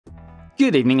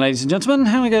Good evening, ladies and gentlemen.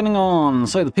 How are we getting on?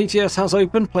 So the PTS has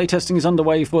opened. Playtesting is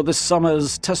underway for this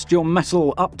summer's Test Your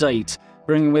Metal update,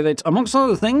 bringing with it, amongst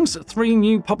other things, 3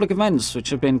 new public events, which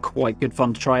have been quite good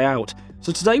fun to try out.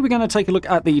 So today we're going to take a look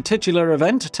at the titular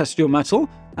event, Test Your Metal,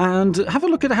 and have a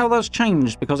look at how that's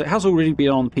changed, because it has already been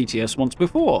on PTS once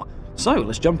before. So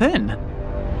let's jump in.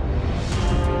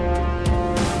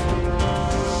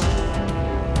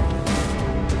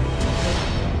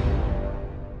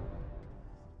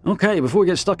 Okay, before we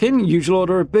get stuck in, usual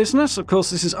order of business. Of course,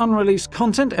 this is unreleased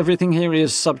content. Everything here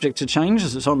is subject to change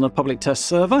as it's on the public test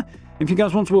server. If you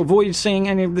guys want to avoid seeing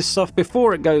any of this stuff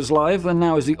before it goes live, then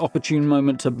now is the opportune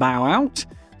moment to bow out.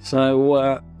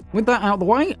 So, with that out of the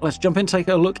way, let's jump in and take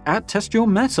a look at Test Your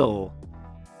Metal.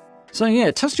 So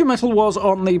yeah, Test Your Metal was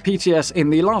on the PTS in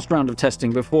the last round of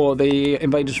testing before the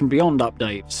Invaders from Beyond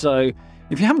update. So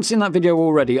if you haven't seen that video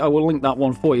already, I will link that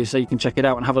one for you so you can check it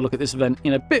out and have a look at this event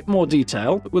in a bit more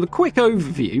detail. But with a quick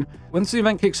overview, once the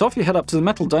event kicks off, you head up to the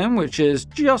Metal Dome, which is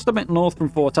just a bit north from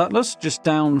Fort Atlas, just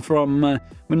down from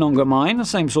Monongah Mine, the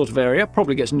same sort of area.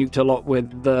 Probably gets nuked a lot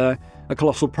with a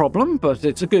colossal problem, but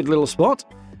it's a good little spot.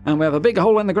 And we have a big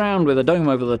hole in the ground with a dome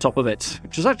over the top of it,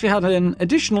 which has actually had an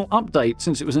additional update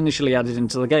since it was initially added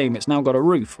into the game. It's now got a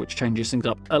roof, which changes things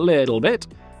up a little bit.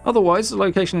 Otherwise, the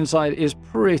location inside is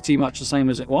pretty much the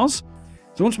same as it was.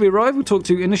 So once we arrive, we talk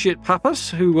to Initiate Pappas,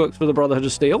 who works for the Brotherhood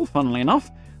of Steel, funnily enough.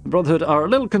 The Brotherhood are a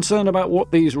little concerned about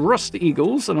what these Rust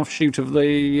Eagles, an offshoot of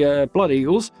the Blood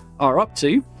Eagles, are up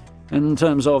to in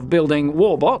terms of building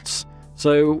warbots.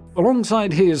 So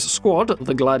alongside his squad,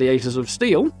 the Gladiators of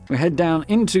Steel, we head down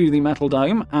into the Metal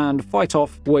Dome and fight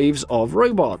off waves of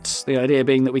robots. The idea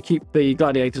being that we keep the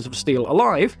Gladiators of Steel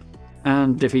alive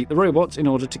and defeat the robots in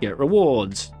order to get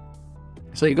rewards.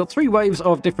 So you've got 3 waves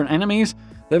of different enemies.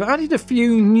 They've added a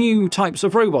few new types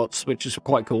of robots, which is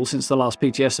quite cool since the last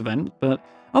PTS event, but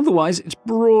otherwise it's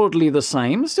broadly the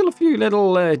same. Still a few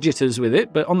little jitters with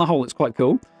it, but on the whole it's quite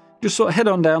cool. Just sort of head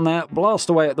on down there, blast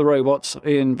away at the robots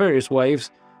in various waves,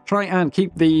 try and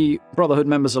keep the Brotherhood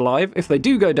members alive. If they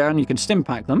do go down, you can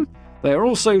stim-pack them. They are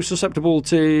also susceptible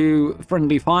to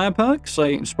friendly fire perks, so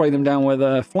you can spray them down with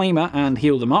a flamer and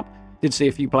heal them up. Did see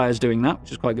a few players doing that,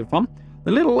 which is quite good fun.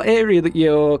 The little area that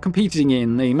you're competing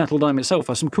in, the Metal Dome itself,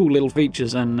 has some cool little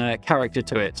features and character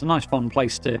to it. It's a nice fun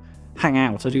place to hang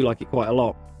out. I do like it quite a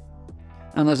lot.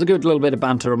 And there's a good little bit of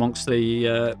banter amongst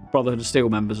the Brotherhood of Steel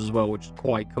members as well, which is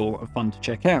quite cool and fun to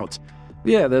check out.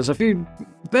 But yeah, there's a few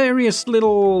various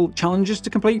little challenges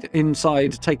to complete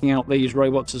inside taking out these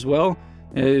robots as well.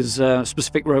 There's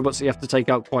specific robots that you have to take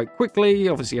out quite quickly.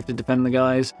 Obviously, you have to defend the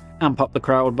guys, amp up the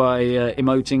crowd by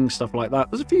emoting, stuff like that.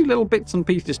 There's a few little bits and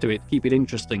pieces to it to keep it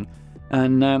interesting.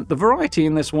 And the variety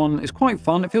in this one is quite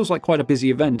fun. It feels like quite a busy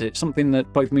event. It's something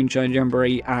that both Moonshine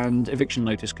Jamboree and Eviction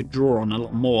Notice could draw on a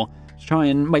little more to try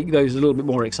and make those a little bit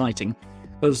more exciting.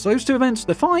 Because those 2 events,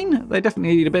 they're fine. They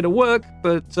definitely need a bit of work,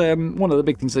 but one of the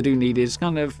big things they do need is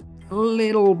kind of a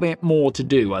little bit more to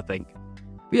do, I think.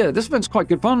 But yeah, this event's quite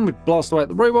good fun. We blast away at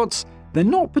the robots. They're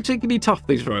not particularly tough,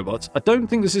 these robots. I don't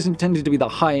think this is intended to be the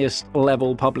highest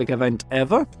level public event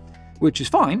ever, which is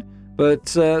fine. But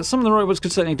some of the robots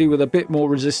could certainly do with a bit more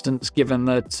resistance, given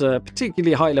that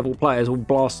particularly high-level players will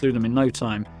blast through them in no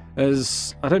time.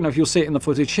 As I don't know if you'll see it in the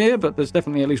footage here, but there's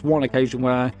definitely at least one occasion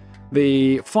where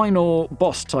the final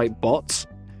boss-type bots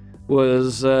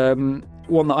was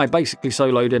one that I basically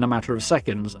soloed in a matter of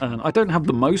seconds. And I don't have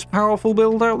the most powerful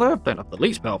build out there, don't have the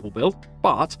least powerful build,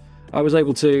 but I was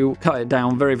able to cut it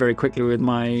down very, very quickly with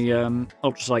my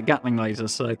ultrasight Gatling laser.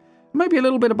 So maybe a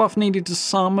little bit of buff needed to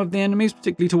some of the enemies,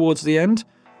 particularly towards the end,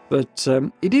 but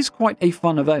it is quite a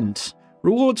fun event.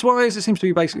 Rewards-wise, it seems to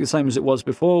be basically the same as it was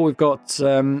before. We've got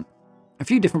a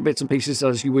few different bits and pieces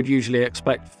as you would usually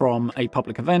expect from a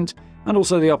public event, and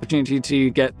also the opportunity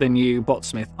to get the new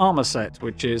Botsmith armor set,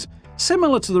 which is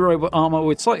similar to the robot armor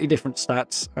with slightly different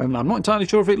stats, and I'm not entirely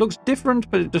sure if it looks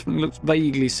different, but it definitely looks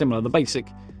vaguely similar. The basic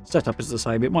setup is the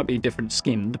same. It might be different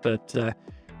skinned, but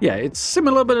yeah, it's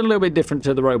similar but a little bit different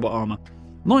to the robot armor.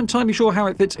 Not entirely sure how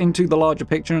it fits into the larger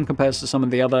picture and compares to some of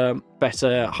the other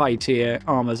better high-tier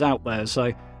armors out there,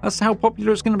 so as to how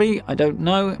popular it's going to be, I don't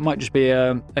know. It might just be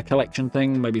a collection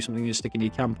thing, maybe something you stick in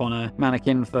your camp on a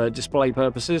mannequin for display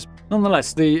purposes.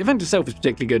 Nonetheless, the event itself is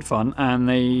particularly good fun, and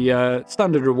the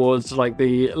standard rewards like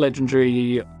the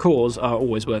legendary cores are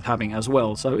always worth having as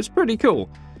well, so it's pretty cool.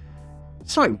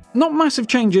 So, not massive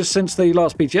changes since the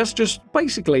last PTS, just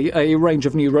basically a range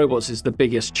of new robots is the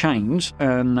biggest change,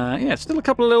 and yeah, still a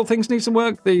couple of little things need some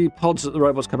work. The pods that the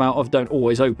robots come out of don't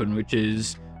always open, which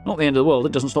is not the end of the world.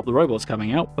 It doesn't stop the robots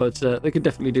coming out, but they could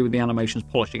definitely do with the animations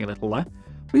polishing a little there.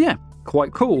 But yeah,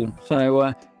 quite cool.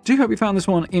 So, do hope you found this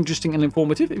one interesting and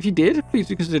informative. If you did, please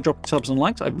do consider dropping subs and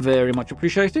likes. I very much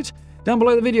appreciate it. Down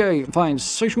below the video, you can find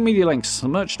social media links, the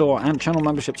merch store, and channel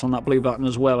memberships on that blue button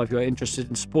as well if you're interested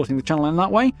in supporting the channel in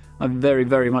that way. I very,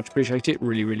 very much appreciate it.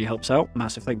 Really, really helps out.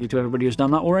 Massive thank you to everybody who's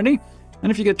done that already.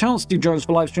 And if you get a chance, do join us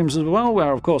for live streams as well.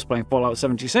 We're, of course, playing Fallout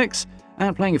 76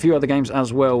 and playing a few other games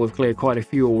as well. We've cleared quite a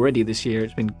few already this year.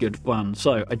 It's been good fun,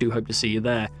 so I do hope to see you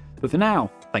there. But for now,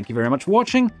 thank you very much for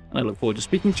watching, and I look forward to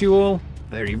speaking to you all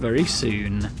very, very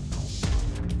soon.